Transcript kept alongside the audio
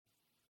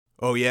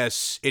Oh,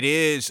 yes, it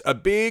is a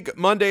big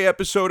Monday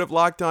episode of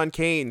Locked On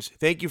Canes.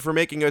 Thank you for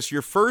making us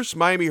your first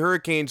Miami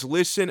Hurricanes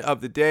listen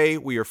of the day.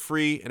 We are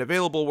free and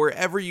available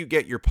wherever you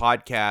get your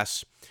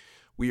podcasts.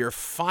 We are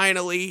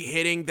finally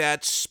hitting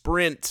that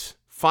sprint,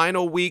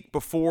 final week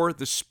before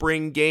the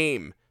spring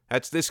game.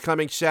 That's this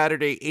coming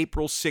Saturday,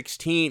 April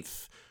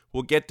 16th.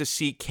 We'll get to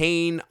see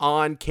Cane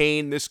on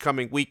Cane this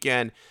coming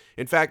weekend.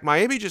 In fact,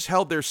 Miami just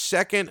held their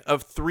second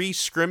of 3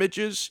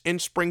 scrimmages in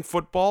spring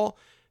football.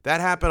 That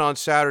happened on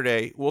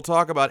Saturday. We'll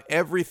talk about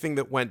everything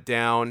that went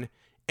down.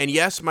 And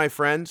yes, my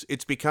friends,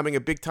 it's becoming a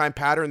big-time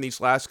pattern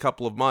these last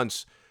couple of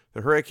months.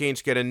 The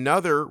Hurricanes get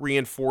another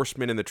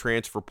reinforcement in the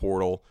transfer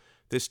portal.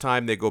 This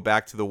time they go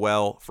back to the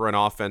well for an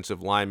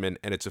offensive lineman,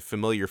 and it's a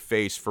familiar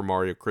face for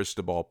Mario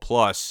Cristobal.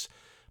 Plus,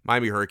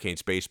 Miami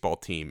Hurricanes baseball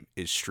team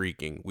is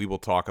streaking. We will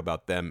talk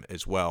about them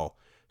as well.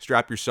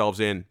 Strap yourselves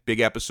in. Big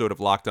episode of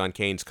Locked On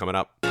Canes coming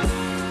up.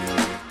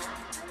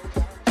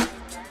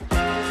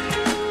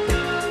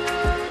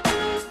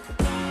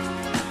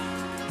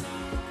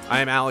 I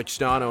am Alex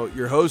Dono,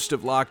 your host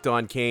of Locked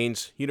On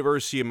Canes,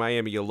 University of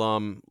Miami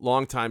alum,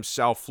 longtime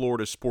South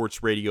Florida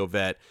sports radio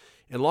vet,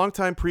 and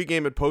longtime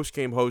pregame and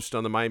postgame host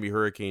on the Miami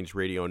Hurricanes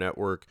radio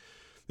network.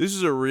 This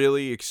is a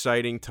really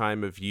exciting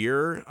time of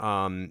year.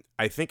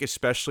 I think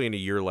especially in a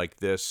year like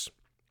this,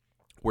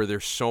 where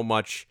there's so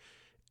much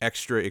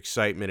extra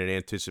excitement and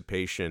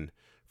anticipation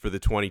for the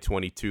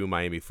 2022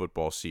 Miami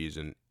football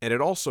season. And it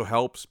also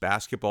helps.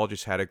 Basketball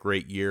just had a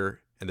great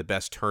year and the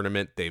best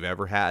tournament they've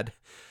ever had.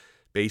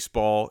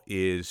 Baseball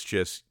is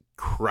just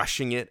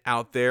crushing it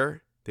out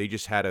there. They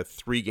just had a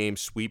 3-game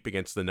sweep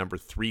against the number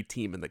 3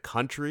 team in the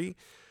country.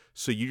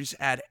 So you just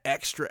add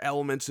extra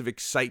elements of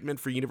excitement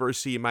for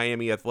University of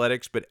Miami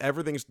athletics, but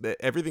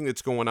everything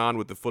that's going on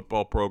with the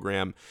football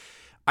program,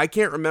 I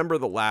can't remember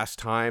the last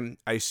time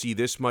I see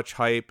this much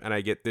hype and I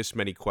get this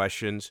many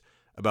questions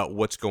about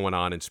what's going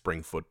on in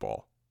spring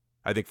football.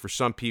 I think for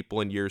some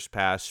people in years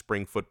past,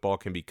 spring football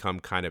can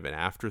become kind of an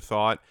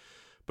afterthought,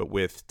 but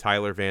with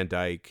Tyler Van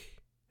Dyke,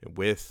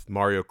 with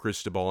Mario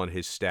Cristobal and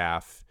his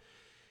staff,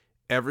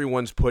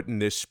 everyone's putting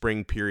this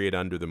spring period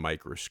under the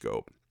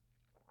microscope.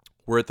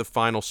 We're at the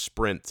final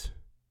sprint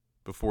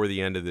before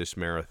the end of this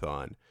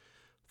marathon.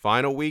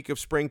 Final week of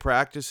spring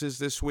practices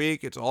this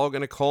week. It's all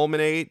going to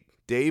culminate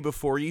day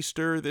before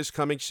Easter this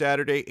coming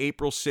Saturday,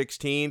 April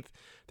 16th.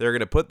 They're going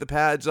to put the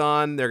pads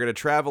on. They're going to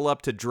travel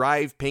up to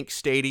Drive Pink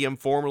Stadium,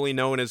 formerly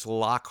known as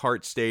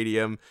Lockhart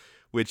Stadium,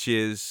 which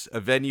is a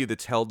venue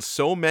that's held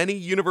so many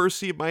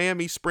University of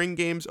Miami spring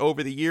games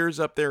over the years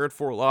up there in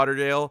Fort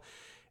Lauderdale.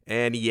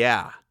 And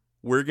yeah,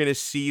 we're going to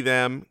see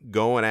them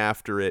going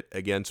after it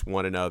against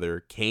one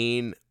another,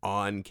 Cane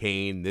on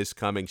Cane, this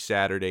coming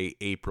Saturday,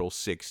 April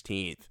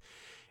 16th.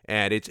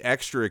 And it's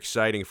extra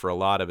exciting for a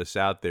lot of us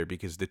out there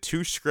because the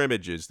 2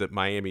 scrimmages that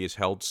Miami has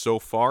held so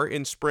far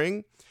in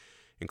spring,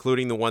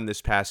 including the one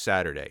this past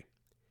Saturday,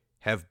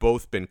 have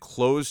both been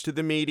closed to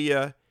the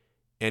media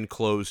and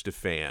closed to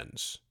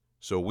fans.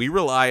 So we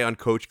rely on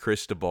Coach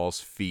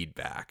Cristobal's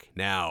feedback.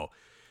 Now,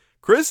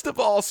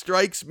 Cristobal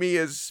strikes me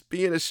as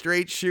being a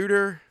straight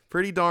shooter,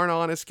 pretty darn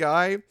honest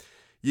guy.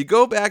 You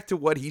go back to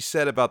what he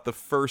said about the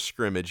first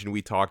scrimmage, and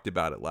we talked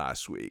about it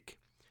last week.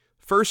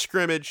 First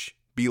scrimmage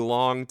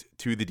belonged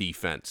to the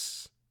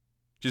defense,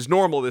 which is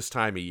normal this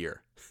time of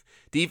year.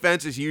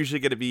 Defense is usually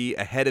going to be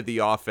ahead of the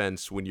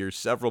offense when you're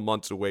several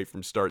months away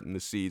from starting the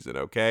season,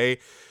 okay?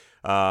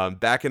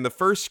 Back in the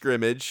first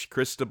scrimmage,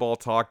 Cristobal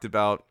talked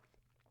about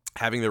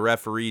having the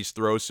referees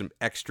throw some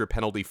extra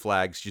penalty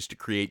flags just to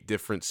create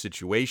different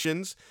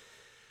situations.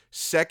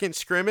 Second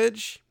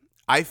scrimmage,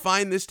 I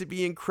find this to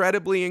be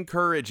incredibly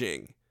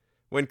encouraging.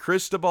 When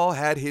Cristobal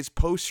had his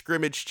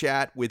post-scrimmage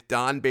chat with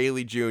Don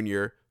Bailey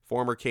Jr.,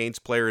 former Canes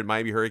player and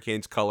Miami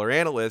Hurricanes color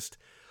analyst,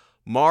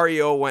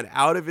 Mario went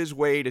out of his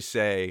way to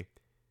say,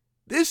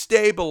 this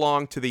day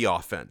belonged to the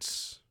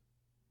offense.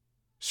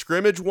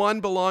 Scrimmage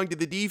 1 belonged to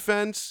the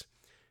defense.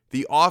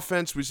 The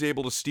offense was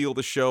able to steal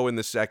the show in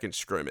the second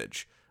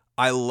scrimmage.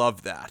 I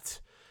love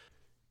that.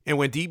 And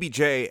when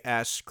DBJ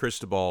asked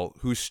Cristobal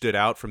who stood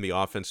out from the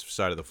offensive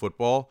side of the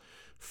football,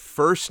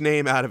 first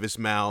name out of his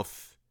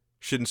mouth,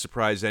 shouldn't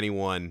surprise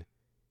anyone,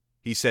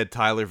 he said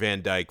Tyler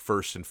Van Dyke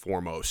first and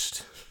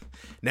foremost.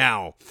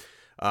 Now,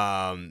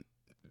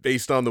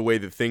 based on the way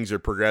that things are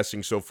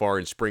progressing so far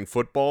in spring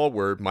football,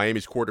 where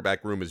Miami's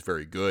quarterback room is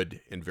very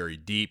good and very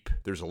deep,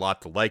 there's a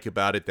lot to like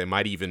about it. They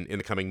might even, in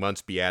the coming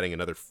months, be adding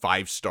another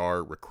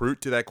 5-star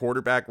recruit to that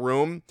quarterback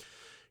room.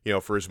 You know,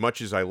 for as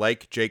much as I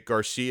like Jake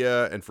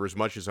Garcia and for as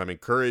much as I'm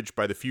encouraged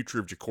by the future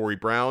of Ja'Cory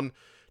Brown,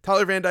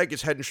 Tyler Van Dyke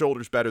is head and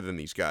shoulders better than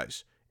these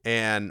guys.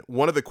 And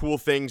one of the cool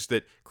things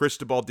that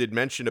Cristobal did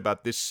mention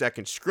about this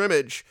second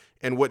scrimmage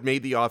and what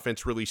made the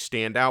offense really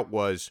stand out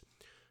was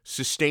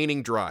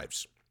sustaining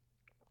drives.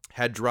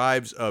 Had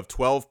drives of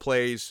 12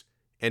 plays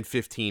and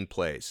 15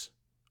 plays.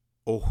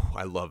 Oh,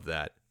 I love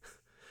that.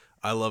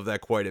 I love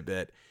that quite a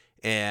bit.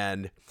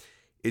 And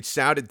it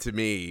sounded to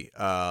me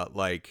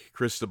like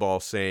Cristobal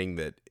saying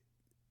that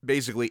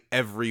basically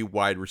every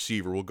wide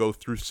receiver, we'll go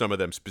through some of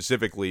them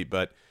specifically,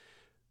 but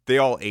they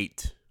all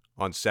ate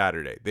on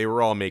Saturday. They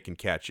were all making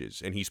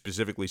catches, and he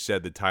specifically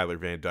said that Tyler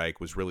Van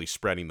Dyke was really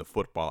spreading the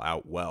football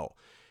out well.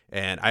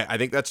 And I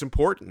think that's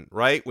important,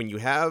 right? When you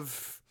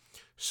have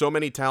so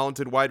many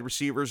talented wide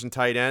receivers and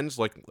tight ends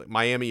like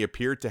Miami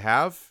appeared to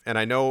have, and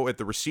I know at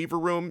the receiver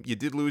room, you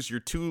did lose your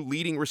two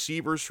leading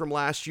receivers from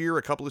last year,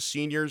 a couple of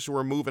seniors who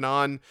are moving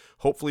on,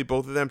 hopefully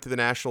both of them to the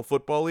National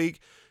Football League.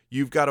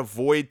 You've got a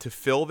void to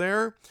fill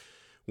there.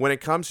 When it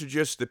comes to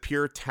just the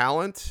pure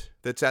talent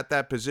that's at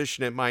that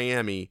position at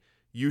Miami,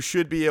 you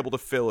should be able to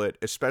fill it,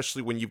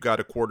 especially when you've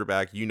got a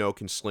quarterback you know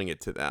can sling it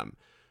to them.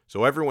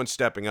 So everyone's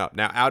stepping up.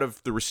 Now, out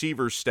of the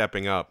receivers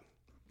stepping up,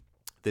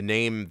 the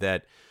name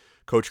that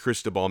Coach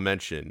Cristobal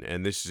mentioned,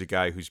 and this is a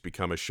guy who's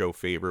become a show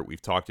favorite.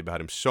 We've talked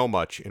about him so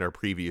much in our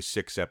previous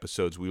 6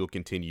 episodes. We will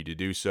continue to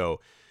do so.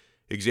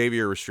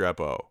 Xavier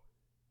Restrepo.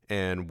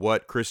 And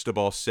what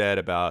Cristobal said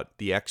about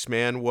the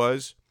X-Man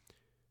was,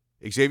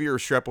 Xavier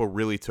Restrepo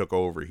really took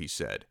over, he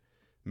said.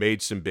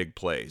 Made some big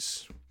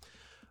plays.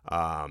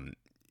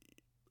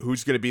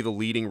 Who's going to be the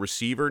leading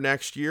receiver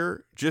next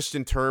year? Just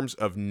in terms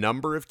of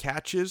number of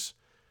catches,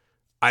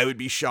 I would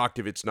be shocked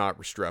if it's not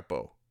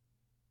Restrepo.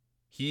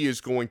 He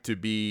is going to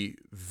be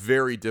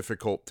very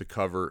difficult to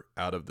cover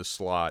out of the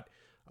slot.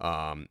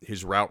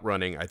 His route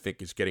running, I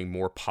think, is getting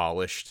more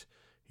polished.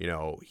 You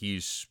know,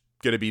 he's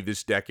going to be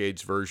this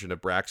decade's version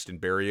of Braxton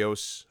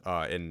Berrios,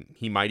 and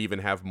he might even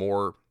have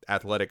more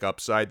athletic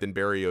upside than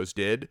Berrios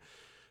did.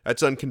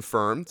 That's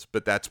unconfirmed,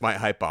 but that's my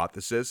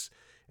hypothesis.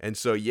 And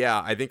so,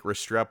 yeah, I think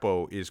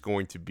Restrepo is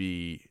going to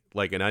be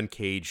like an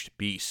uncaged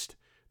beast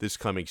this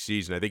coming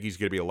season. I think he's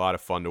going to be a lot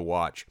of fun to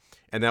watch.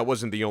 And that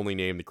wasn't the only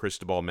name that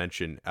Cristobal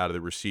mentioned out of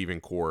the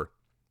receiving core.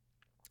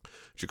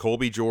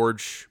 Jacoby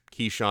George,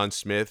 Keyshawn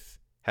Smith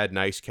had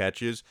nice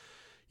catches.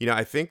 You know,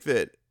 I think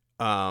that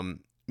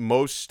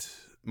most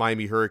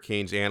Miami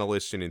Hurricanes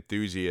analysts and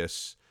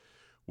enthusiasts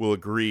will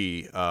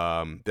agree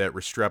that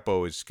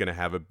Restrepo is going to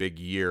have a big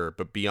year.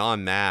 But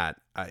beyond that,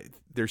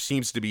 there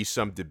seems to be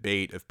some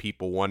debate of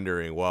people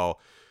wondering, well,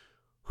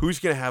 who's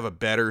going to have a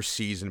better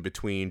season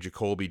between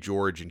Jacoby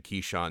George and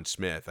Keyshawn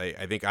Smith?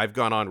 I think I've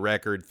gone on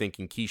record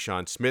thinking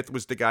Keyshawn Smith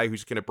was the guy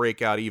who's going to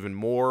break out even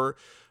more.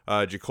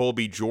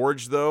 Jacoby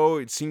George, though,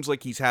 it seems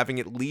like he's having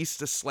at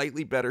least a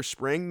slightly better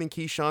spring than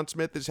Keyshawn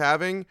Smith is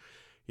having.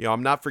 You know,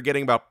 I'm not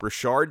forgetting about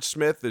Brashard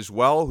Smith as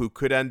well, who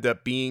could end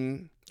up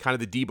being kind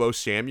of the Deebo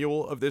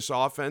Samuel of this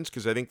offense,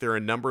 because I think there are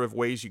a number of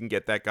ways you can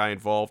get that guy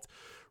involved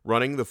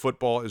running the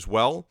football as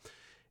well.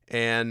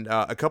 And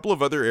a couple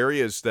of other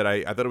areas that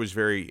I thought it was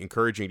very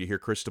encouraging to hear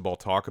Cristobal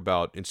talk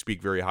about and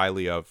speak very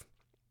highly of.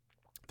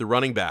 The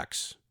running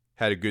backs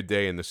had a good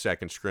day in the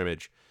second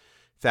scrimmage.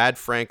 Thad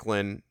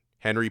Franklin,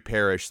 Henry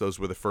Parrish, those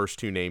were the first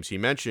two names he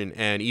mentioned,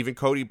 and even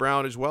Cody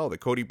Brown as well.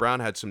 Cody Brown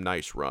had some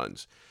nice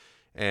runs.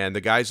 And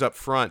the guys up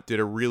front did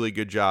a really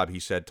good job, he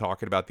said,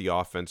 talking about the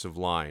offensive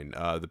line.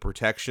 The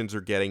protections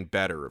are getting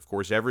better. Of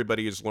course,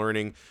 everybody is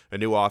learning a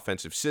new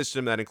offensive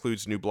system. That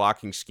includes new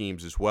blocking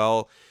schemes as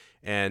well.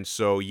 And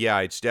so, yeah,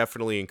 it's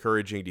definitely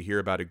encouraging to hear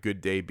about a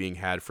good day being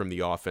had from the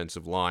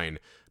offensive line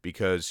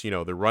because, you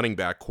know, the running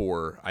back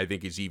core, I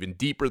think, is even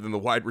deeper than the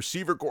wide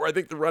receiver core. I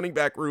think the running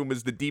back room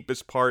is the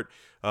deepest part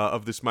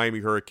of this Miami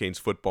Hurricanes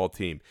football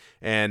team.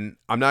 And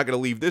I'm not going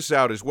to leave this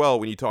out as well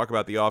when you talk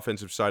about the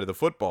offensive side of the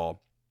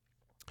football.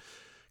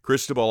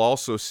 Cristobal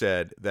also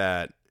said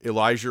that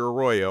Elijah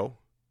Arroyo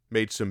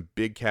made some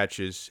big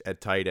catches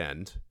at tight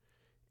end,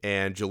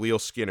 and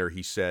Jaleel Skinner,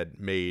 he said,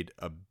 made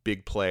a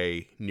big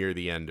play near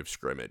the end of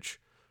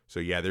scrimmage. So,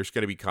 yeah, there's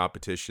going to be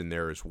competition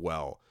there as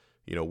well.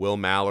 You know, Will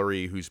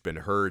Mallory, who's been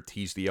hurt,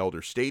 he's the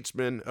elder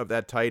statesman of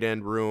that tight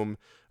end room.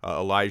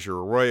 Elijah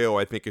Arroyo,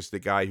 I think, is the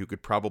guy who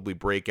could probably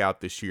break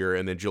out this year.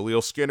 And then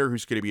Jaleel Skinner,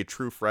 who's going to be a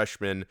true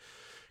freshman,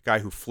 guy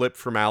who flipped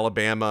from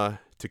Alabama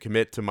to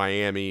commit to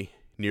Miami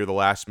near the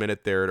last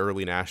minute there at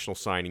early National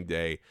Signing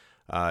Day.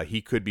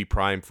 He could be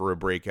primed for a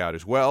breakout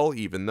as well,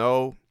 even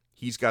though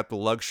he's got the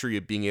luxury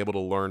of being able to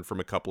learn from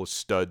a couple of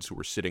studs who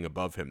are sitting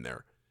above him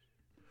there.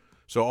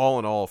 So all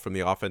in all, from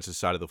the offensive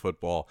side of the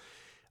football,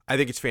 I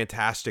think it's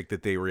fantastic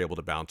that they were able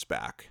to bounce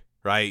back,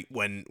 right?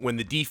 When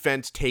the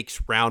defense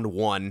takes round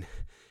one,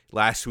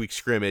 last week's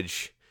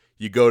scrimmage,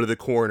 you go to the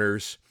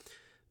corners,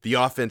 the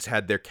offense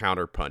had their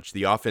counterpunch.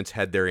 The offense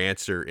had their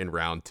answer in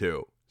round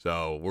two.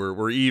 So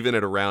we're even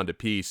at a round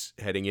apiece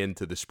heading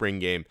into the spring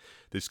game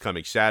this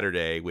coming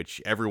Saturday,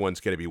 which everyone's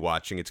going to be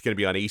watching. It's going to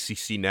be on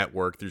ACC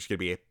Network. There's going to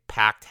be a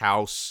packed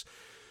house.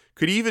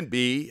 Could even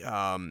be,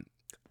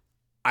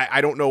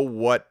 I don't know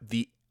what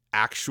the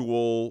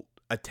actual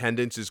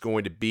attendance is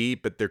going to be,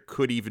 but there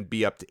could even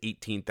be up to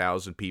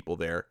 18,000 people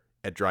there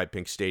at Drive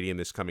Pink Stadium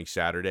this coming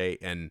Saturday.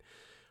 And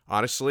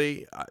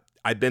honestly,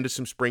 I've been to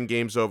some spring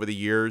games over the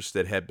years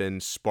that have been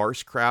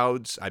sparse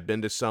crowds. I've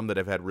been to some that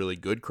have had really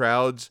good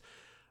crowds.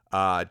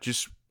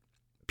 Just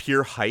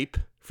pure hype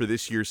for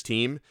this year's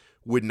team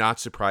would not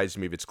surprise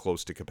me if it's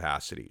close to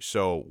capacity.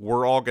 So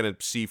we're all going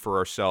to see for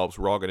ourselves.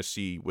 We're all going to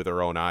see with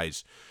our own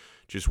eyes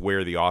just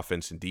where the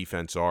offense and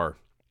defense are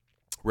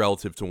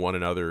relative to one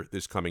another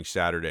this coming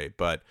Saturday.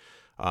 But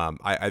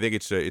I think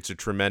it's a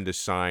tremendous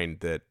sign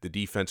that the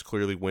defense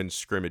clearly wins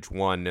scrimmage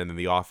one, and then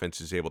the offense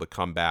is able to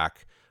come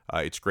back.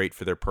 It's great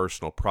for their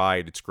personal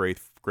pride. It's great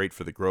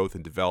for the growth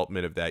and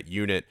development of that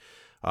unit.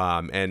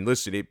 And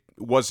listen, it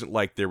wasn't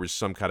like there was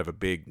some kind of a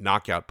big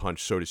knockout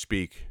punch, so to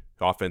speak,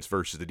 offense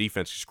versus the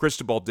defense. Because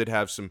Cristobal did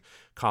have some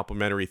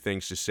complimentary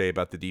things to say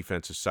about the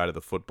defensive side of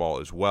the football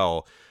as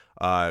well.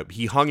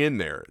 He hung in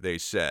there, they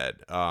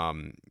said.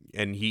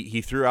 And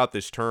he threw out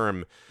this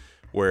term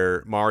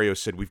where Mario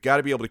said, we've got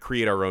to be able to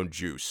create our own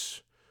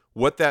juice.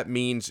 What that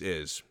means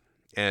is,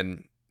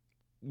 and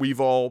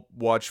we've all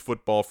watched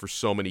football for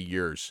so many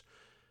years,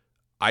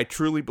 I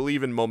truly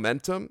believe in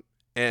momentum.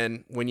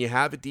 And when you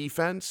have a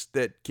defense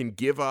that can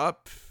give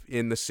up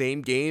in the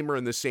same game or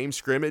in the same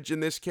scrimmage, in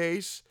this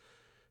case,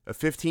 a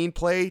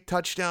 15-play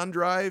touchdown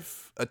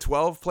drive, a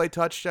 12-play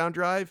touchdown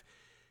drive,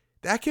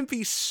 that can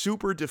be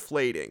super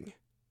deflating,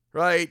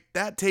 right?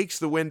 That takes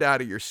the wind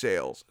out of your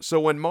sails. So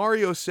when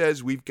Mario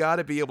says we've got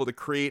to be able to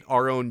create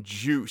our own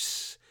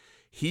juice,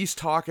 he's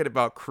talking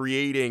about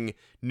creating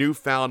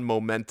newfound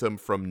momentum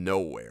from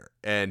nowhere.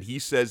 And he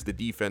says the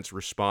defense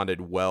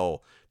responded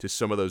well to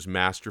some of those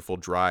masterful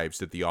drives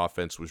that the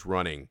offense was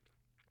running.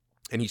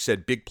 And he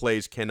said big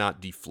plays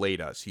cannot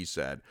deflate us, he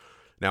said.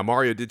 Now,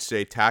 Mario did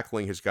say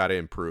tackling has got to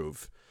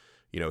improve.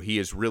 You know, he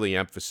has really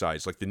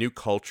emphasized, like, the new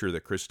culture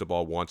that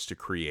Cristobal wants to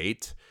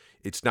create.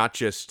 It's not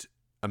just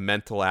a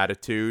mental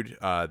attitude.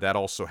 That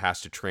also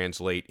has to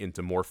translate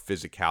into more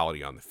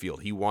physicality on the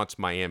field. He wants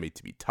Miami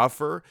to be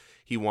tougher.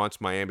 He wants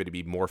Miami to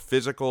be more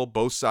physical,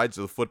 both sides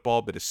of the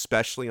football, but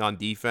especially on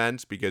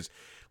defense, because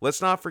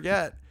let's not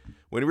forget,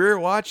 when we were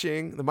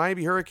watching the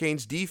Miami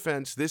Hurricanes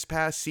defense this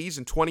past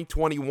season,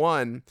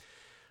 2021,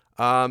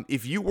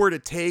 if you were to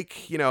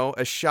take,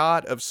 a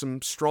shot of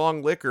some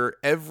strong liquor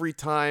every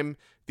time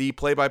the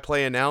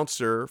play-by-play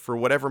announcer for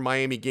whatever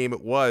Miami game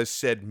it was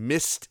said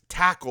missed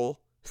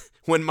tackle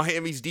when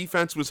Miami's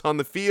defense was on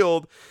the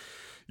field,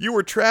 you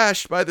were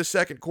trashed by the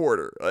second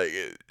quarter.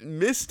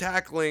 Missed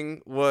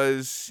tackling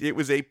was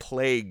a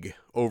plague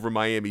over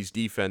Miami's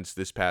defense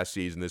this past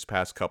season, this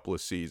past couple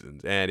of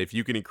seasons. And if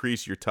you can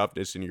increase your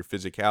toughness and your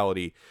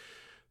physicality,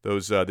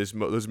 those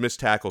missed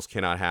tackles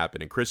cannot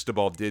happen. And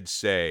Cristobal did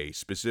say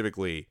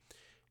specifically,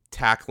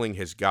 tackling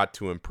has got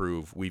to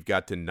improve. We've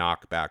got to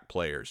knock back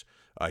players.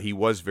 He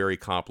was very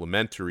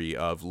complimentary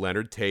of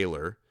Leonard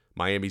Taylor,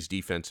 Miami's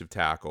defensive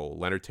tackle.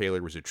 Leonard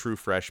Taylor was a true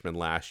freshman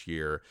last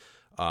year.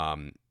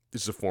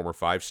 This is a former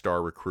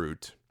 5-star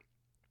recruit.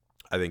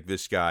 I think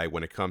this guy,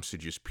 when it comes to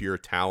just pure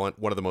talent,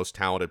 one of the most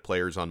talented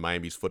players on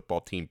Miami's football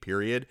team,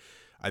 period.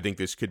 I think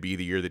this could be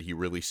the year that he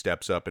really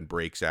steps up and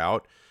breaks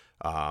out.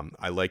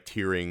 I liked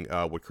hearing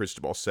what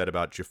Cristobal said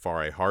about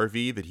Jafari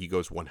Harvey, that he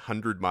goes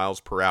 100 miles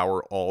per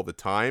hour all the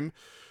time.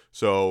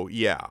 So,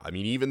 yeah, I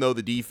mean, even though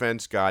the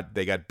defense got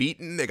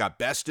beaten, they got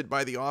bested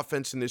by the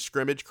offense in this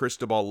scrimmage,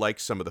 Cristobal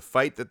likes some of the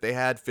fight that they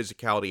had.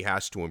 Physicality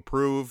has to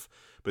improve.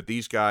 But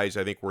these guys,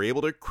 I think, were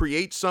able to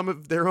create some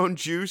of their own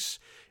juice,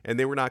 and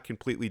they were not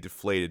completely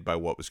deflated by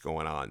what was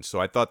going on.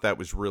 So I thought that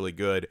was really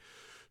good.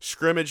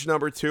 Scrimmage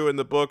number 2 in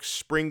the books,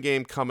 spring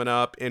game coming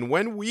up. And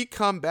when we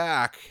come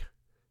back,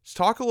 let's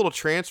talk a little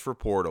transfer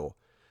portal.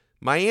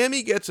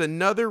 Miami gets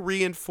another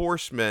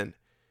reinforcement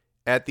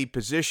at the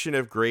position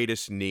of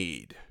greatest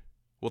need.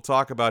 We'll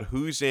talk about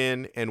who's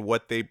in and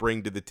what they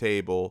bring to the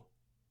table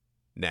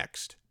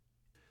next.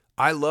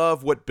 I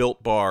love what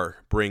Built Bar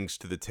brings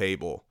to the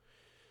table.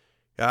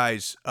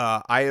 Guys,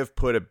 I have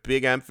put a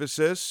big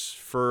emphasis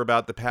for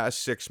about the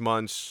past 6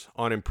 months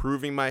on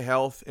improving my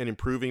health and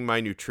improving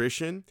my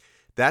nutrition.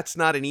 That's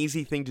not an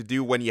easy thing to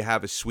do when you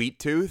have a sweet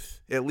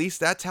tooth. At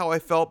least that's how I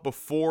felt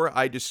before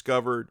I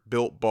discovered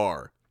Built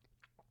Bar.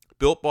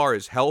 Built Bar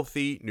is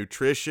healthy,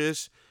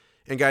 nutritious,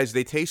 and guys,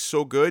 they taste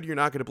so good, you're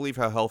not going to believe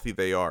how healthy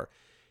they are.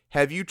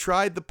 Have you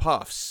tried the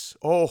Puffs?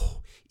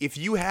 Oh, if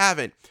you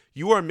haven't,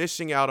 you are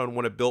missing out on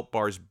one of Built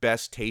Bar's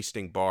best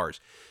tasting bars.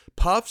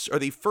 Puffs are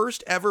the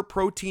first ever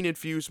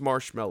protein-infused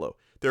marshmallow.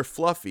 They're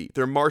fluffy,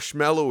 they're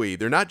marshmallowy.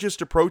 They're not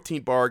just a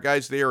protein bar,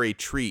 guys, they are a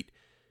treat.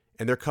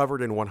 And they're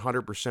covered in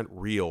 100%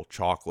 real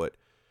chocolate.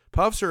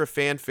 Puffs are a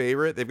fan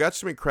favorite. They've got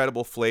some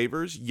incredible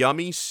flavors.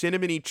 Yummy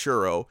cinnamony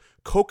churro,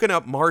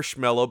 coconut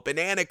marshmallow,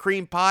 banana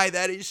cream pie.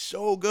 That is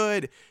so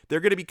good. They're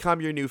going to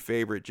become your new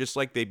favorite, just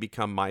like they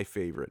become my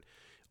favorite.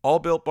 All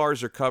Built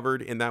Bars are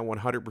covered in that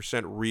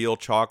 100% real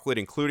chocolate,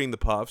 including the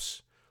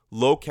Puffs.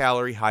 Low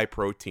calorie, high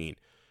protein.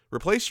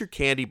 Replace your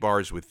candy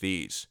bars with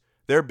these.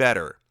 They're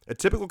better. A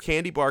typical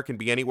candy bar can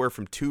be anywhere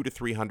from 200 to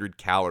 300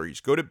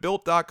 calories. Go to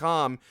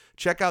Built.com,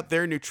 check out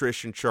their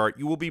nutrition chart.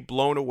 You will be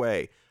blown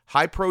away.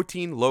 High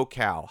protein, low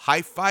cal.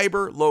 High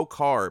fiber, low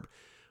carb.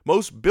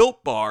 Most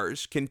Built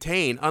Bars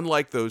contain,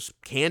 unlike those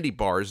candy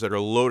bars that are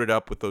loaded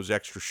up with those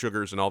extra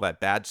sugars and all that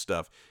bad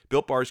stuff,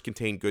 Built Bars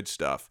contain good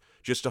stuff.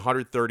 Just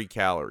 130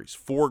 calories,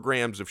 4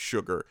 grams of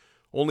sugar,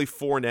 only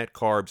 4 net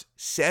carbs,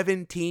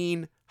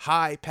 17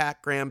 high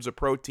packed grams of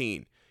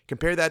protein.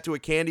 Compare that to a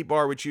candy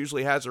bar, which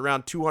usually has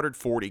around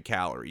 240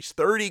 calories,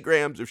 30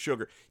 grams of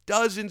sugar,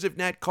 dozens of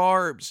net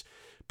carbs.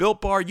 Built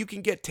Bar, you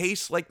can get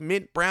tastes like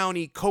mint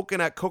brownie,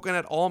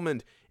 coconut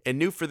almond, and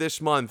new for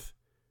this month,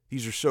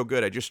 these are so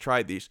good. I just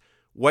tried these.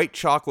 White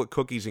chocolate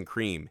cookies and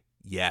cream.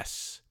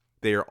 Yes,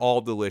 they are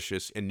all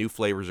delicious, and new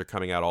flavors are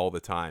coming out all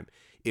the time.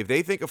 If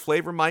they think a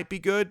flavor might be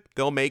good,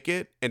 they'll make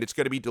it, and it's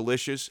going to be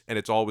delicious, and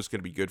it's always going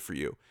to be good for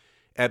you.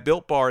 At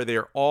Built Bar,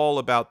 they're all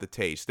about the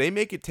taste. They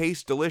make it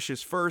taste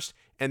delicious first,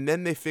 and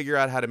then they figure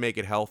out how to make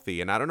it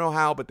healthy. And I don't know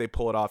how, but they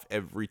pull it off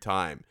every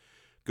time.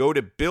 Go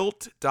to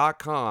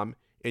Built.com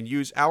and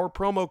use our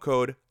promo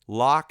code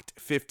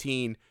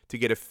LOCKED15 to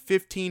get a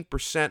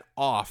 15%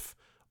 off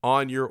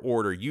on your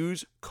order.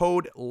 Use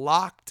code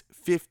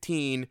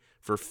LOCKED15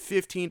 for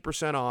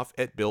 15% off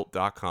at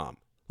Built.com.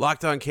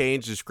 Locked On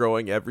Canes is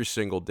growing every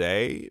single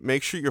day.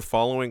 Make sure you're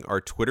following our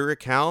Twitter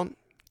account.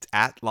 It's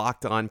at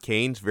Locked On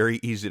Canes. Very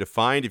easy to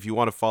find. If you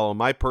want to follow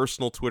my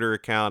personal Twitter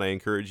account, I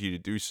encourage you to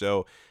do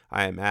so.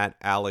 I am at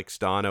Alex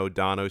Donno,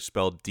 Donno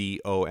spelled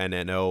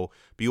D-O-N-N-O.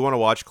 But you want to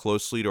watch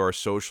closely to our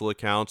social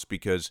accounts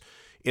because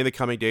in the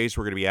coming days,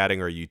 we're going to be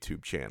adding our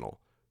YouTube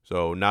channel.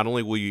 So not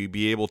only will you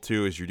be able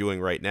to, as you're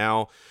doing right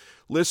now,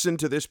 listen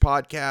to this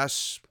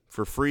podcast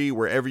for free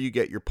wherever you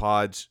get your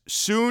pods.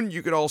 Soon,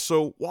 you could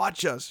also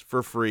watch us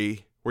for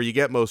free where you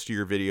get most of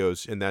your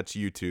videos, and that's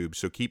YouTube.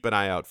 So keep an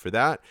eye out for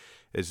that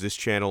as this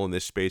channel and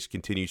this space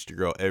continues to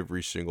grow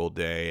every single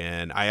day.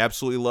 And I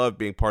absolutely love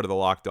being part of the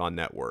Locked On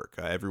Network.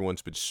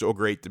 Everyone's been so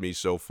great to me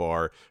so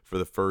far for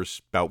the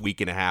first about week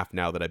and a half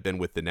now that I've been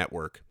with the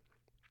network.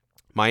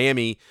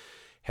 Miami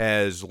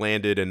has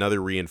landed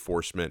another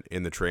reinforcement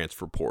in the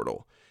transfer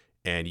portal.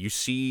 And you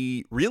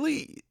see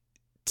really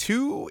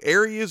two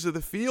areas of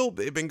the field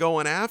they've been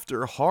going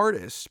after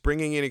hardest,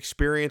 bringing in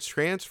experienced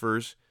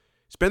transfers.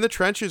 It's been the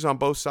trenches on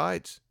both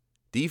sides.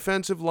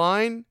 Defensive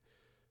line,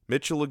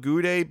 Mitchell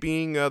Agude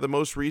being the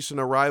most recent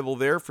arrival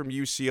there from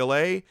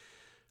UCLA.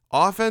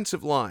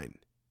 Offensive line,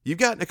 you've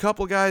gotten a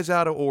couple guys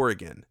out of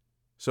Oregon.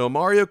 So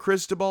Mario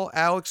Cristobal,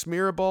 Alex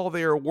Mirabal,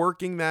 they are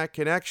working that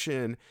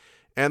connection.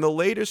 And the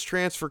latest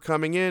transfer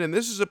coming in, and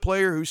this is a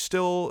player who's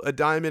still a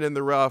diamond in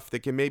the rough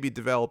that can maybe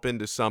develop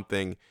into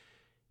something,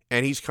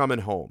 and he's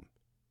coming home.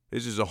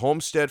 This is a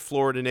Homestead,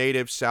 Florida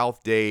native,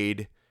 South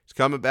Dade. He's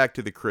coming back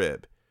to the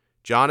crib.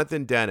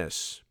 Jonathan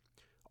Dennis,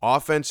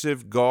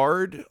 offensive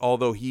guard,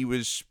 although he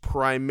was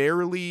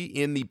primarily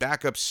in the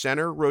backup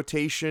center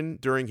rotation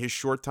during his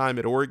short time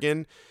at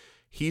Oregon.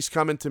 He's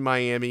coming to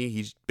Miami.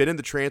 He's been in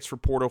the transfer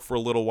portal for a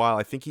little while.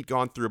 I think he'd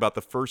gone through about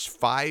the first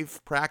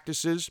 5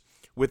 practices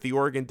with the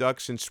Oregon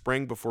Ducks in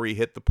spring before he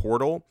hit the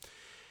portal.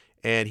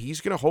 And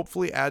he's going to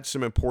hopefully add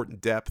some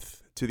important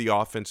depth to the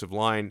offensive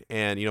line.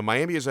 And, you know,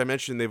 Miami, as I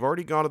mentioned, they've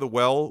already gone to the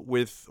well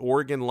with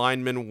Oregon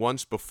linemen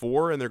once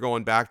before, and they're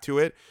going back to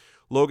it.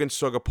 Logan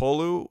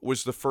Sogopolu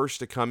was the first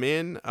to come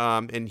in.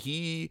 And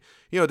he,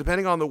 you know,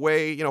 depending on the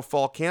way, you know,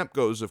 fall camp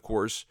goes, of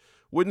course,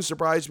 wouldn't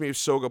surprise me if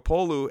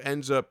Sogopolu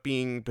ends up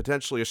being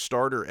potentially a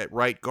starter at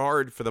right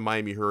guard for the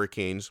Miami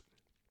Hurricanes.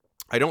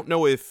 I don't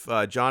know if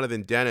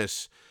Jonathan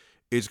Dennis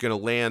is going to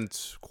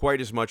land quite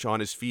as much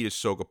on his feet as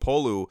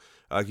Sogopolu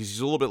because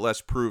he's a little bit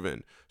less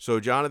proven. So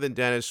Jonathan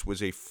Dennis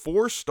was a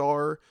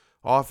 4-star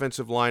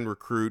offensive line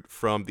recruit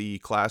from the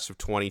class of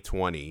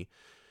 2020.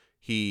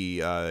 He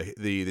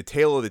the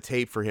tail of the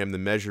tape for him, the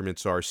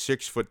measurements are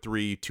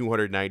 6'3",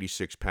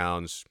 296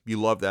 pounds.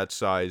 You love that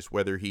size,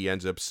 whether he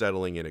ends up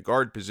settling in a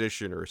guard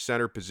position or a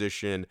center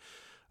position.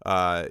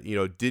 You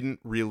know, didn't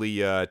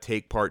really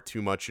take part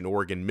too much in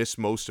Oregon, missed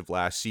most of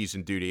last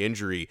season due to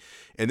injury.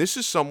 And this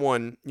is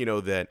someone, you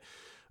know, that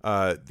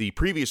the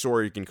previous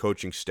Oregon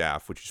coaching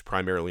staff, which is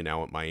primarily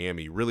now at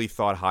Miami, really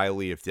thought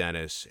highly of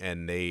Dennis.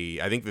 And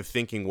I think the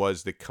thinking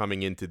was that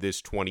coming into this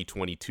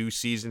 2022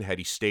 season, had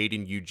he stayed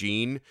in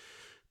Eugene,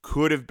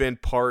 could have been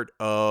part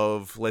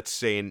of, let's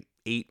say, an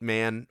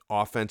 8-man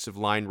offensive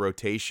line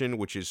rotation,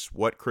 which is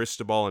what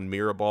Cristobal and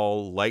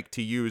Mirabal like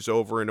to use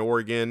over in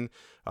Oregon.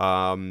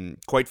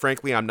 Quite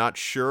frankly, I'm not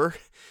sure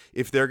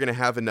if they're going to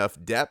have enough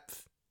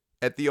depth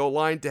at the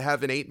O-line to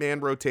have an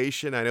 8-man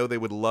rotation. I know they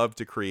would love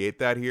to create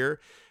that here.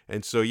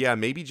 And so, yeah,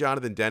 maybe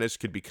Jonathan Dennis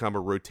could become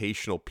a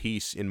rotational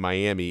piece in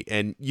Miami.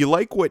 And you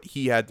like what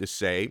he had to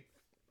say.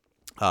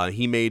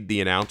 He made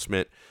the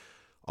announcement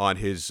on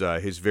his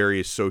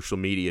various social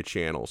media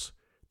channels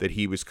that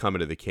he was coming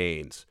to the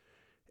Canes.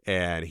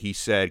 And he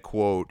said,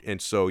 quote,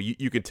 and so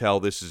you can tell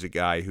this is a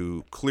guy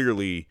who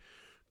clearly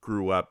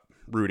grew up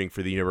rooting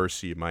for the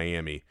University of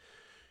Miami.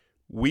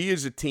 "We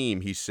as a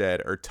team," he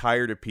said, "are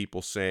tired of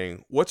people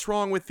saying, 'What's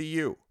wrong with the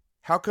U?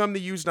 How come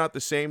the U's not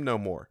the same no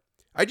more?'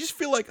 I just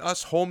feel like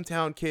us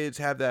hometown kids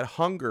have that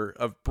hunger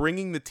of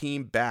bringing the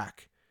team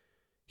back,"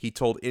 he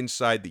told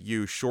Inside the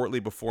U shortly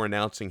before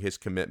announcing his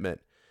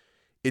commitment.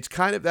 "It's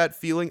kind of that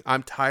feeling.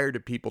 I'm tired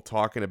of people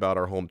talking about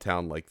our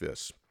hometown like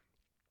this."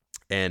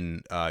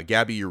 And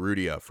Gabby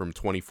Urrutia from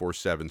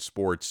 24/7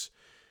 Sports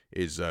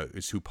is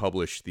who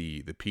published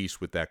the piece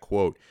with that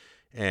quote.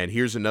 And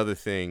here's another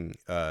thing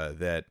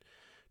that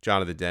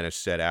Jonathan Dennis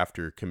said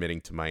after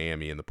committing to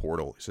Miami in the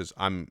portal. He says,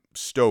 "I'm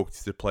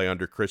stoked to play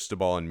under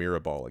Cristobal and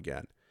Mirabal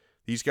again.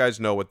 These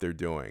guys know what they're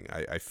doing.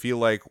 I feel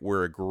like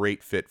we're a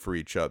great fit for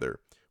each other.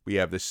 We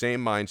have the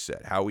same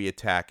mindset, how we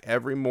attack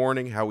every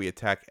morning, how we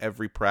attack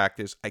every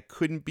practice. I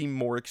couldn't be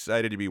more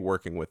excited to be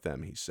working with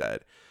them, he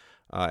said.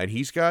 And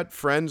he's got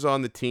friends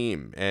on the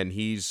team, and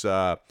he's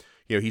not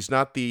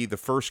the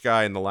first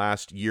guy in the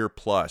last year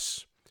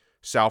plus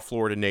South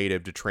Florida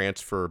native to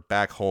transfer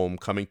back home,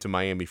 coming to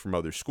Miami from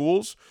other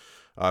schools.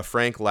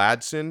 Frank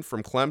Ladson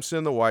from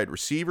Clemson, the wide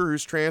receiver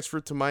who's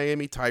transferred to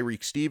Miami.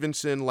 Tyreek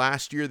Stevenson,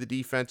 last year the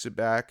defensive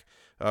back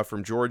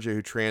from Georgia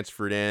who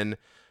transferred in.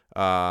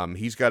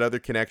 He's got other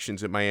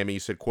connections at Miami. He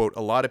said, quote,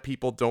 "A lot of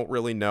people don't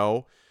really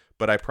know,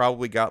 but I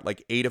probably got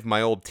like 8 of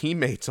my old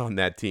teammates on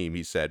that team,"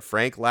 he said.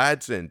 Frank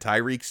Ladson,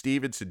 Tyreek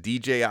Stevenson,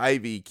 DJ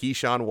Ivey,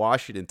 Keyshawn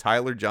Washington,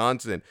 Tyler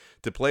Johnson.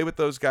 To play with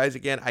those guys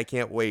again, I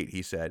can't wait,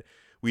 he said.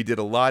 "We did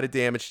a lot of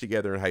damage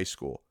together in high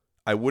school.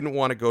 I wouldn't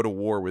want to go to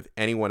war with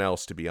anyone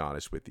else, to be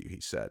honest with you," he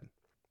said.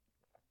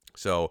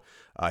 So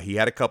he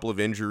had a couple of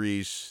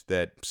injuries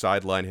that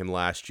sidelined him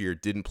last year,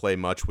 didn't play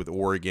much with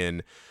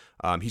Oregon.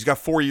 He's got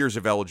 4 years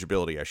of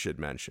eligibility, I should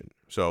mention.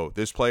 So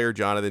this player,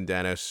 Jonathan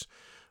Dennis,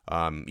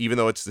 even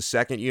though it's the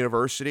second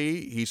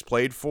university he's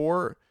played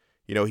for,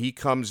 he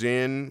comes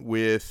in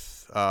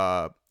with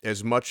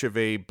as much of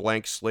a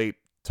blank slate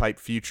type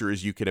future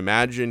as you can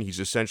imagine. He's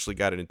essentially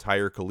got an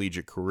entire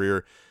collegiate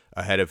career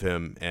ahead of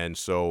him. And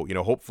so,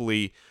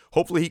 hopefully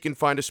he can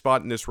find a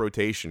spot in this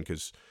rotation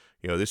because,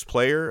 this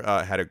player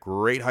had a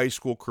great high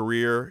school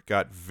career,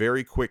 got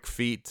very quick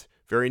feet,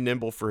 very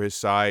nimble for his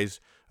size.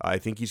 I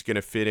think he's going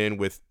to fit in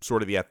with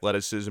sort of the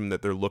athleticism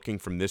that they're looking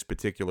from this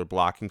particular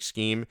blocking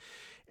scheme.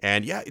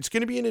 And yeah, it's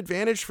going to be an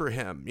advantage for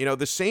him.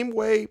 The same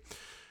way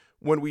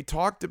when we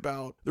talked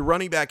about the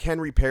running back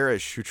Henry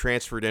Parrish, who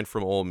transferred in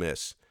from Ole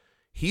Miss,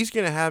 he's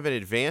going to have an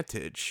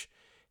advantage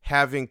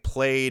having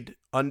played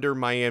under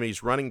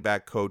Miami's running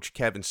back coach,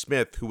 Kevin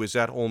Smith, who was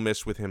at Ole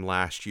Miss with him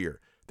last year.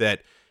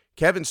 That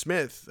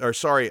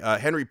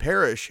Henry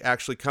Parrish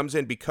actually comes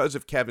in because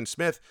of Kevin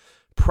Smith,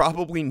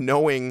 probably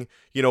knowing,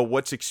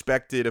 what's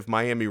expected of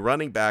Miami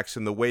running backs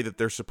and the way that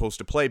they're supposed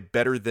to play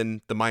better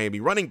than the Miami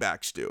running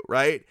backs do,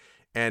 right?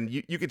 And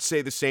you could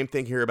say the same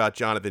thing here about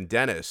Jonathan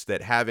Dennis,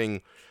 that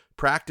having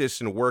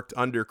practiced and worked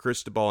under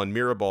Cristobal and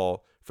Mirabal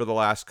for the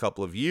last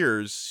couple of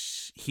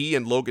years, he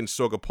and Logan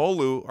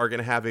Sogopolu are going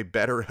to have a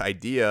better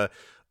idea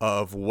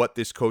of what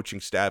this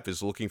coaching staff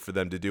is looking for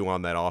them to do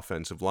on that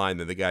offensive line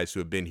than the guys who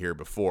have been here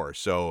before.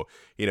 So,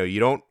 you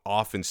don't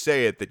often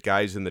say it that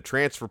guys in the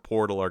transfer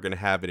portal are going to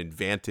have an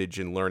advantage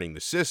in learning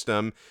the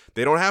system.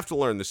 They don't have to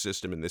learn the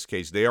system in this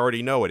case. They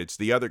already know it. It's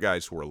the other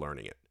guys who are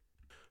learning it.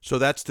 So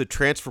that's the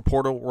transfer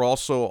portal. We're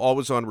also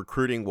always on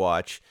recruiting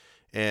watch,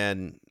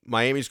 and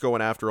Miami's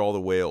going after all the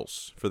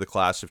whales for the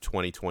class of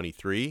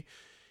 2023.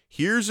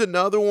 Here's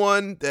another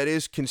one that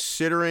is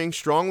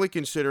strongly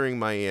considering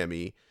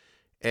Miami,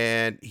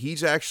 and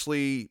he's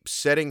actually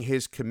setting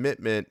his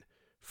commitment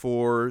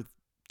for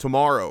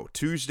tomorrow,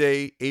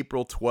 Tuesday,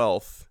 April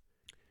 12th,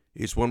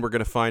 is when we're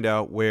going to find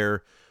out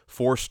where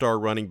 4-star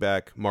running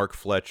back Mark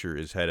Fletcher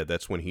is headed.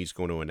 That's when he's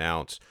going to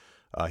announce.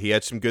 He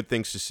had some good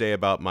things to say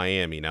about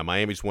Miami. Now,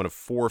 Miami's one of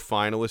 4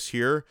 finalists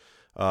here.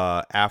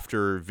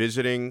 After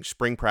visiting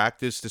spring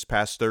practice this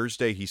past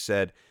Thursday, he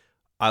said,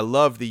 "I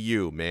love the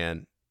U,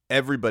 man.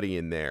 Everybody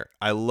in there.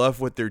 I love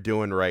what they're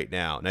doing right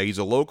now." Now, he's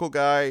a local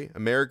guy,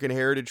 American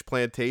Heritage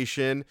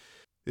Plantation.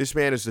 This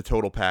man is the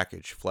total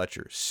package,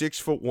 Fletcher.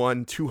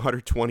 6'1",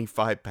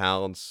 225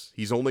 pounds.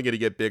 He's only going to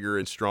get bigger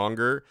and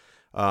stronger.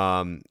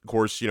 Of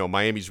course,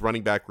 Miami's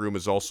running back room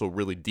is also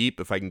really deep.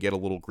 If I can get a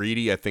little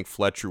greedy, I think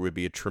Fletcher would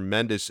be a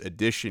tremendous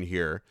addition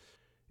here.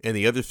 And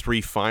the other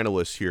 3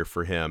 finalists here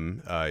for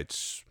him,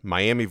 it's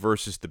Miami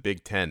versus the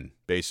Big Ten,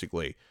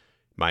 basically.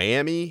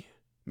 Miami,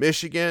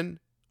 Michigan,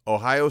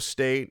 Ohio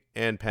State,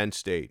 and Penn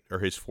State are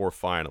his 4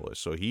 finalists.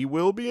 So he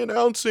will be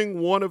announcing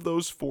one of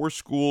those 4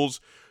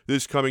 schools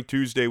this coming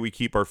Tuesday. We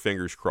keep our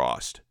fingers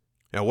crossed.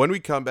 Now, when we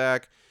come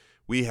back,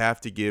 we have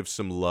to give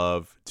some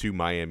love to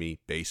Miami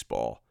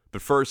baseball.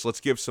 But first,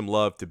 let's give some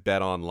love to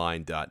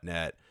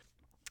betonline.net.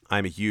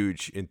 I'm a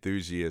huge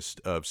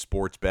enthusiast of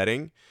sports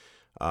betting.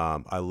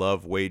 I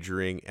love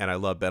wagering, and I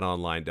love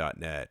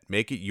betonline.net.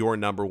 Make it your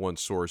number one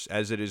source,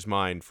 as it is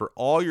mine, for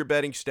all your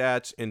betting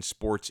stats and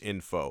sports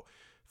info.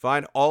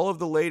 Find all of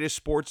the latest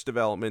sports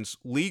developments,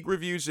 league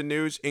reviews, and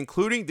news,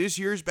 including this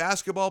year's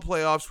basketball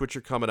playoffs, which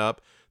are coming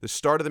up, the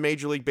start of the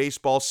Major League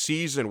Baseball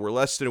season. We're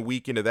less than a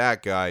week into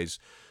that, guys.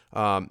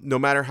 No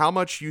matter how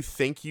much you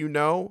think you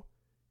know,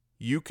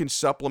 you can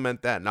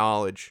supplement that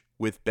knowledge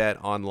with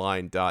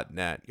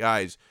betonline.net.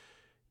 Guys,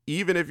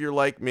 even if you're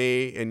like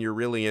me and you're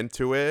really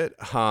into it,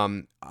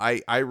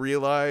 I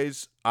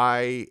realize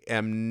I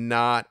am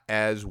not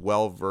as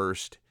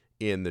well-versed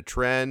in the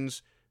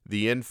trends,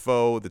 the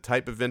info, the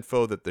type of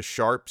info that the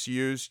sharps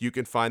use. You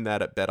can find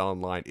that at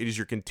BetOnline. It is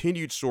your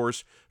continued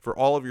source for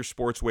all of your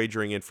sports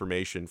wagering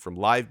information, from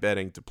live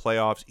betting to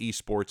playoffs,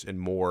 esports, and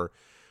more.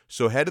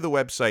 So head to the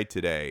website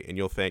today, and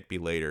you'll thank me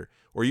later.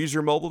 Or use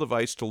your mobile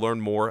device to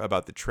learn more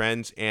about the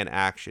trends and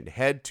action.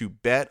 Head to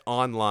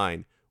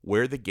BetOnline,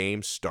 where the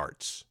game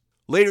starts.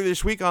 Later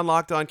this week on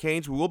Locked On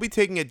Canes, we will be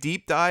taking a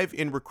deep dive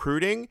in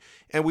recruiting,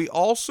 and we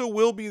also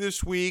will be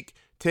this week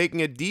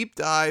taking a deep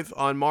dive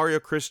on Mario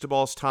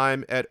Cristobal's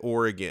time at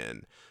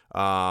Oregon.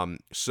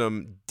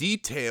 Some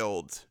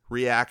detailed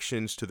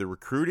reactions to the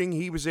recruiting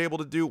he was able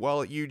to do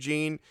while at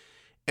Eugene,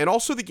 and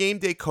also the game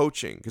day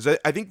coaching, because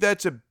I think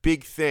that's a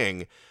big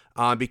thing,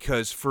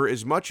 because for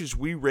as much as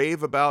we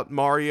rave about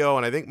Mario,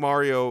 and I think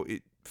Mario,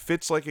 it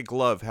fits like a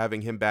glove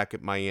having him back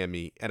at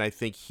Miami, and I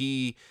think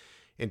he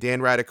and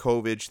Dan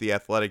Radakovich, the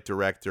athletic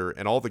director,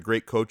 and all the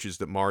great coaches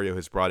that Mario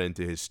has brought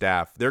into his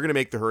staff, they're going to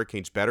make the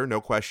Hurricanes better,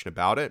 no question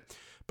about it.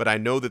 But I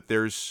know that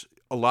there's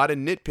a lot of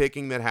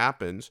nitpicking that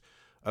happens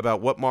about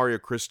what Mario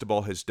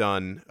Cristobal has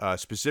done,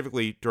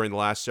 specifically during the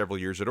last several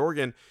years at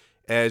Oregon,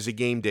 as a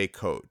game day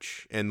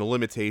coach and the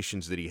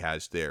limitations that he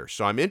has there.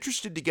 So I'm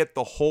interested to get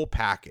the whole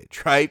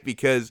package, right?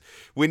 Because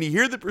when you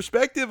hear the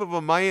perspective of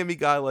a Miami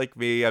guy like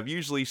me, I'm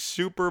usually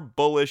super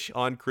bullish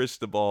on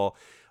Cristobal.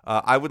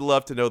 I would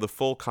love to know the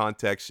full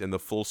context and the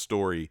full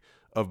story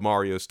of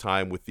Mario's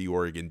time with the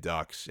Oregon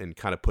Ducks and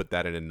kind of put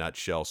that in a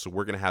nutshell. So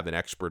we're going to have an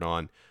expert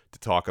on to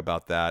talk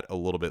about that a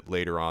little bit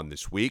later on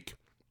this week.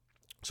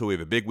 So we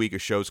have a big week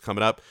of shows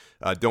coming up.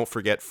 Don't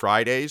forget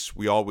Fridays.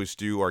 We always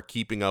do our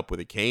Keeping Up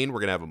with a Cane. We're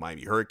going to have a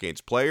Miami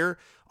Hurricanes player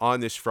on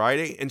this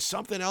Friday. And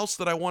something else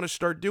that I want to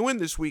start doing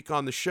this week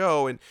on the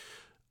show, and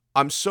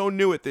I'm so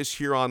new at this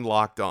here on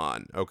Locked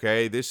On,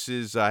 okay? This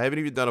is, I haven't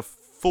even done a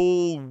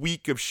full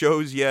week of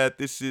shows yet.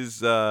 This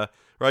is, or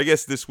I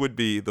guess this would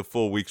be the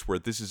full week's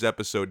worth. This is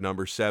episode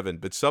number 7,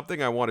 but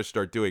something I want to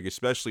start doing,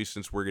 especially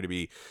since we're going to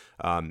be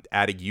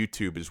adding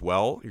YouTube as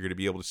well. You're going to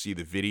be able to see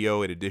the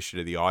video in addition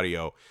to the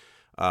audio.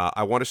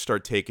 I want to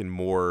start taking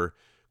more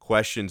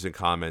questions and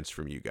comments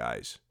from you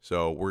guys.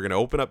 So we're going to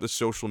open up the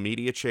social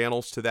media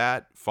channels to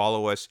that.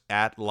 Follow us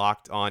at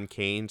Locked On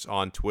Canes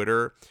on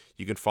Twitter.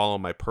 You can follow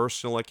my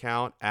personal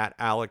account at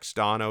Alex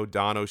Donno,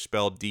 Donno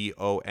spelled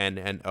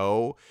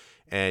Donno.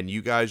 And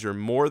you guys are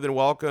more than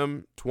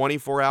welcome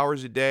 24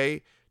 hours a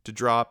day to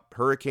drop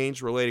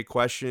Hurricanes-related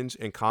questions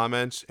and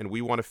comments, and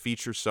we want to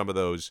feature some of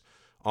those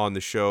on the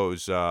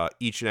shows.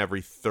 Each and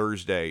every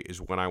Thursday is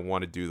when I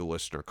want to do the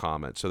listener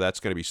comments, so that's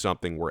going to be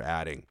something we're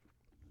adding.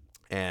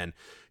 And,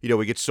 you know,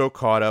 we get so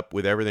caught up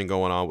with everything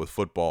going on with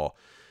football.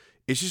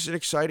 It's just an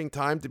exciting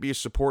time to be a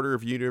supporter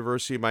of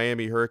University of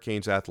Miami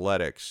Hurricanes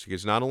athletics,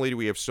 because not only do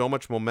we have so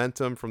much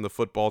momentum from the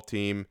football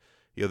team,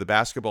 you know, the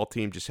basketball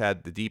team just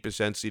had the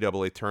deepest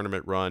NCAA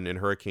tournament run in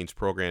Hurricanes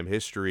program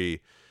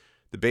history.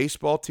 The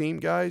baseball team,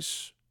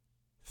 guys,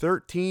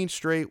 13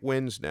 straight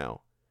wins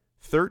now.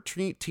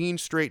 13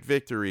 straight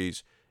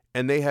victories,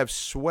 and they have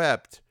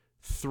swept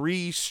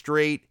 3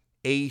 straight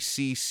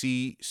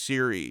ACC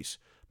series.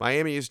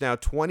 Miami is now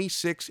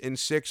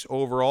 26-6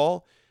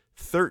 overall,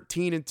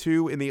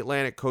 13-2 in the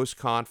Atlantic Coast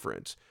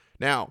Conference.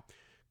 Now,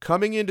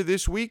 coming into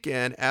this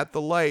weekend at the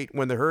Light,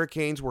 when the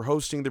Hurricanes were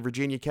hosting the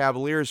Virginia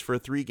Cavaliers for a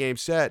 3-game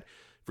set,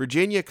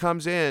 Virginia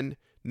comes in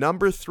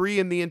number 3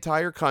 in the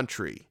entire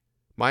country.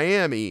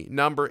 Miami,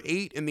 number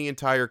 8 in the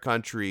entire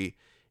country.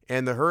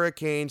 And the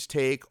Hurricanes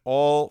take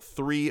all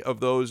 3 of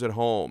those at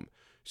home.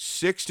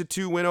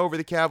 6-2 win over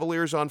the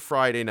Cavaliers on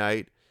Friday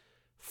night.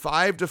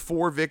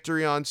 5-4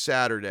 victory on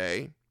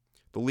Saturday.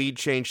 The lead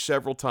changed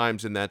several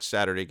times in that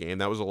Saturday game.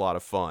 That was a lot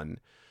of fun.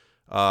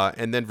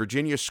 And then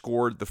Virginia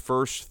scored the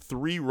first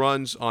 3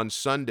 runs on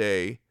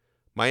Sunday.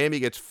 Miami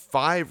gets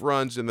 5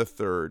 runs in the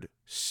third,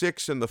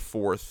 6 in the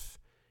fourth,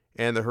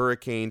 and the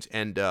Hurricanes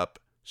end up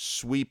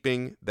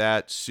sweeping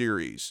that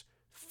series.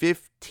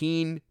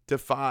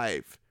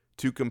 15-5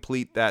 to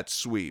complete that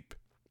sweep.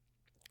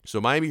 So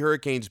Miami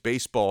Hurricanes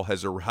baseball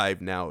has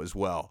arrived now as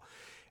well.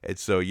 And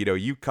so, you know,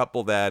 you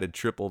couple that and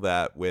triple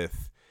that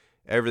with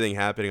everything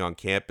happening on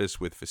campus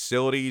with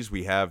facilities.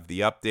 We have the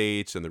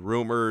updates and the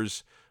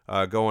rumors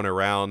going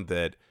around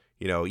that,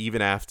 you know,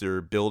 even after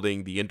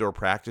building the indoor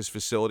practice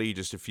facility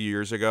just a few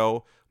years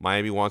ago,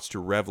 Miami wants to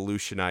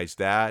revolutionize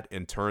that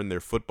and turn their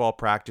football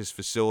practice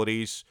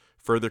facilities,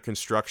 further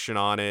construction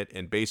on it,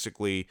 and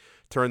basically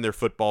turn their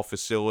football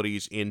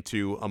facilities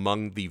into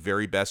among the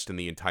very best in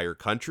the entire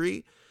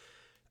country.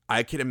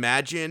 I can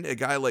imagine a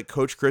guy like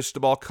Coach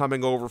Cristobal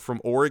coming over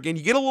from Oregon.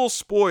 You get a little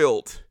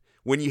spoiled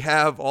when you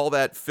have all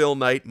that Phil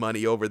Knight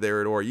money over there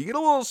at Oregon. You get a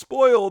little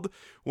spoiled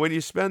when you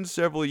spend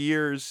several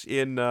years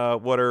in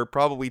what are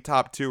probably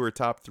top 2 or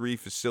top 3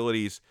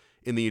 facilities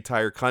in the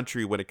entire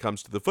country when it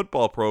comes to the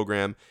football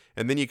program.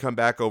 And then you come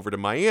back over to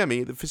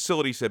Miami. The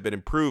facilities have been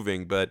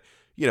improving, but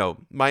you know,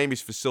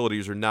 Miami's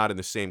facilities are not in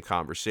the same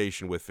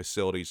conversation with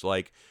facilities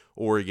like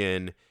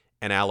Oregon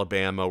and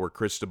Alabama, where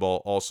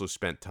Cristobal also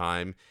spent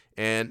time.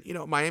 And, you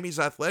know, Miami's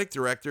athletic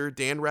director,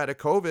 Dan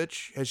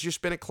Radakovich, has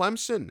just been at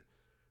Clemson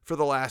for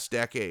the last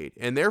decade,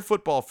 and their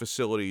football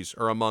facilities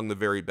are among the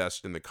very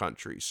best in the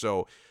country.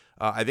 So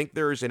I think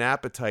there is an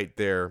appetite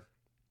there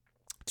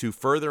to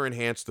further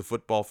enhance the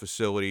football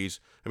facilities.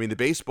 I mean, the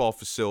baseball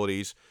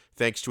facilities,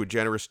 thanks to a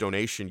generous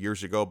donation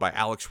years ago by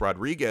Alex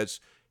Rodriguez,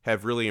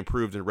 have really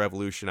improved and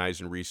revolutionized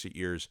in recent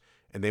years,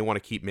 and they want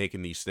to keep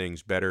making these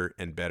things better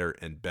and better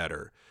and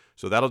better.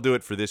 So that'll do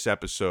it for this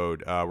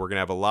episode. We're going to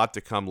have a lot to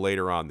come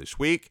later on this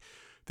week.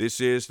 This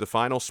is the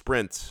final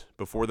sprint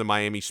before the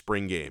Miami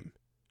spring game.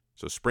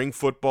 So spring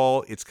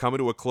football, it's coming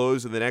to a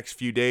close in the next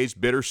few days.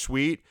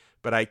 Bittersweet,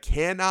 but I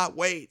cannot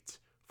wait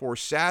for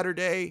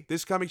Saturday,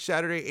 this coming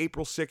Saturday,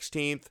 April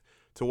 16th,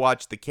 to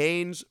watch the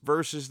Canes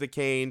versus the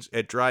Canes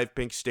at Drive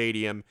Pink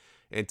Stadium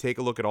and take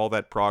a look at all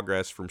that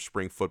progress from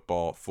spring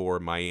football for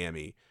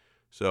Miami.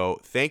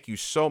 So thank you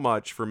so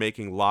much for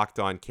making Locked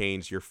On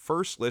Canes your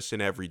first listen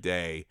every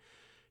day.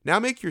 Now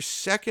make your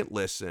second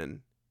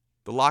listen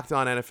the Locked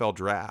On NFL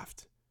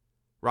Draft.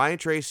 Ryan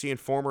Tracy and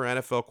former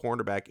NFL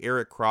cornerback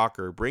Eric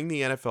Crocker bring the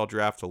NFL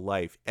Draft to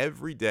life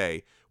every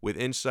day with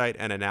insight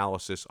and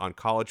analysis on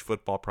college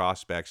football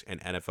prospects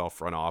and NFL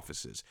front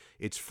offices.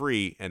 It's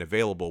free and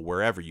available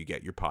wherever you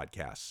get your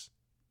podcasts.